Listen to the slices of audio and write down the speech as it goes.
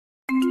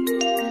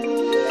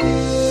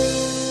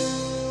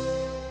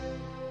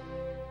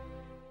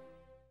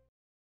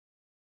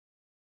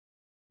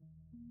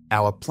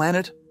Our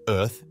planet,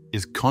 Earth,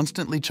 is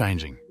constantly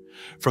changing.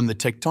 From the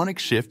tectonic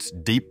shifts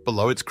deep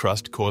below its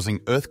crust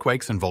causing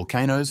earthquakes and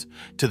volcanoes,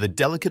 to the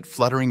delicate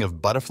fluttering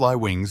of butterfly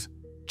wings,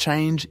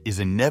 change is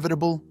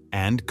inevitable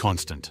and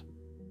constant.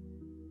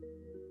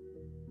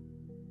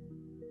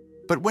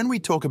 But when we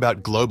talk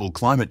about global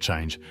climate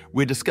change,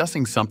 we're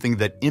discussing something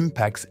that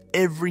impacts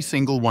every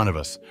single one of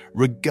us,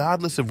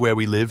 regardless of where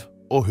we live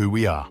or who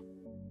we are.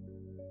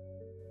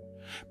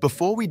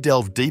 Before we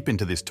delve deep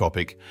into this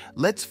topic,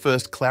 let's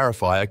first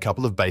clarify a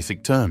couple of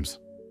basic terms.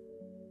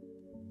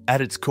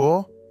 At its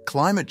core,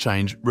 climate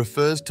change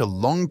refers to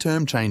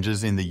long-term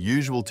changes in the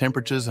usual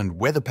temperatures and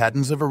weather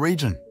patterns of a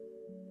region.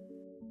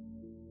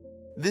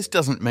 This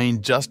doesn't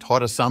mean just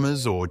hotter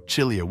summers or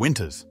chillier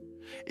winters.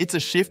 It's a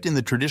shift in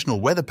the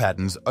traditional weather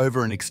patterns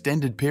over an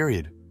extended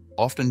period,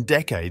 often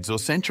decades or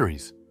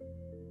centuries.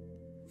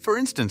 For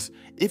instance,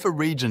 if a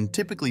region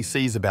typically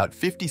sees about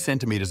 50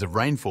 centimetres of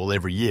rainfall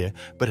every year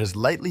but has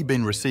lately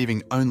been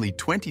receiving only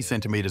 20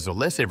 centimetres or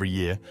less every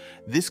year,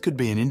 this could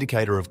be an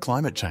indicator of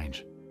climate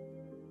change.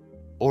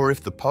 Or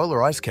if the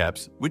polar ice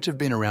caps, which have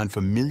been around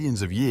for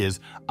millions of years,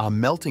 are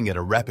melting at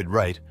a rapid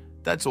rate,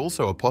 that's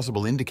also a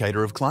possible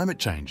indicator of climate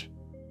change.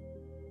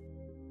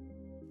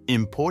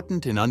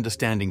 Important in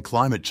understanding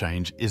climate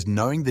change is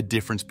knowing the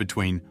difference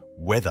between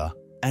weather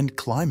and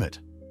climate.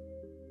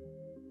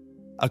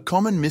 A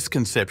common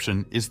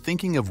misconception is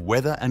thinking of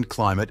weather and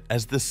climate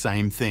as the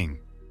same thing.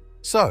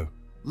 So,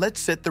 let's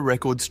set the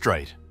record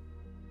straight.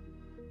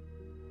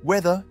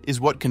 Weather is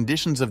what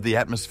conditions of the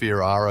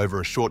atmosphere are over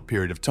a short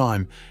period of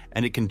time,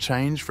 and it can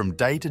change from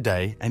day to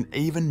day and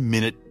even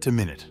minute to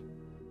minute.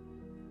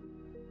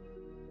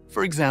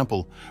 For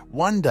example,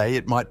 one day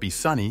it might be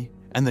sunny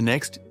and the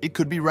next it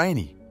could be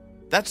rainy.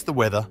 That's the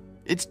weather.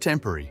 It's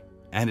temporary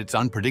and it's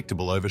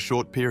unpredictable over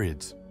short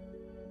periods.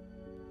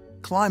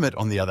 Climate,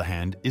 on the other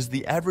hand, is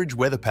the average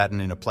weather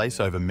pattern in a place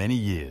over many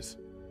years.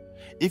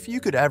 If you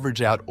could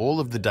average out all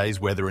of the day's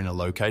weather in a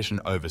location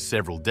over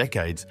several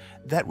decades,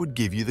 that would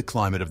give you the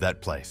climate of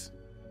that place.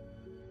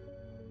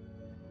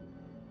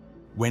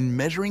 When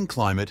measuring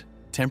climate,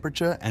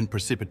 temperature and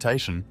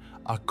precipitation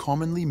are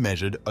commonly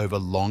measured over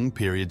long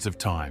periods of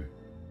time.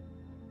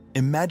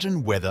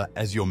 Imagine weather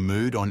as your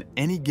mood on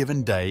any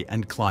given day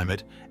and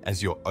climate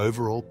as your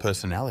overall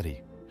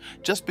personality.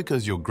 Just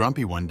because you're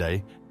grumpy one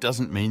day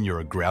doesn't mean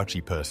you're a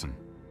grouchy person.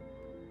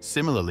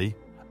 Similarly,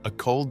 a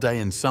cold day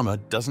in summer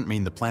doesn't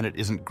mean the planet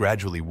isn't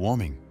gradually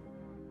warming.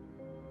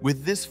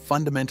 With this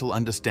fundamental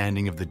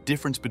understanding of the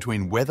difference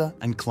between weather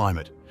and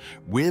climate,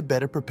 we're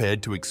better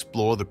prepared to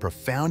explore the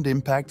profound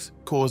impacts,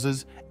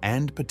 causes,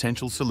 and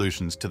potential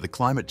solutions to the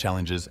climate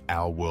challenges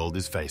our world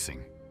is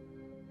facing.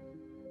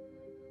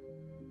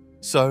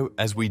 So,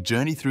 as we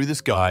journey through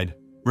this guide,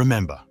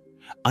 remember,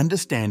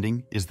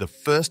 understanding is the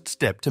first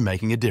step to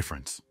making a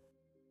difference.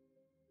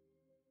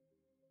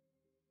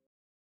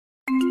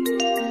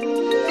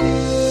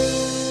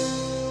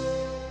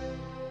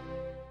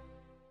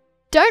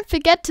 Don't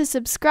forget to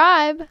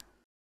subscribe.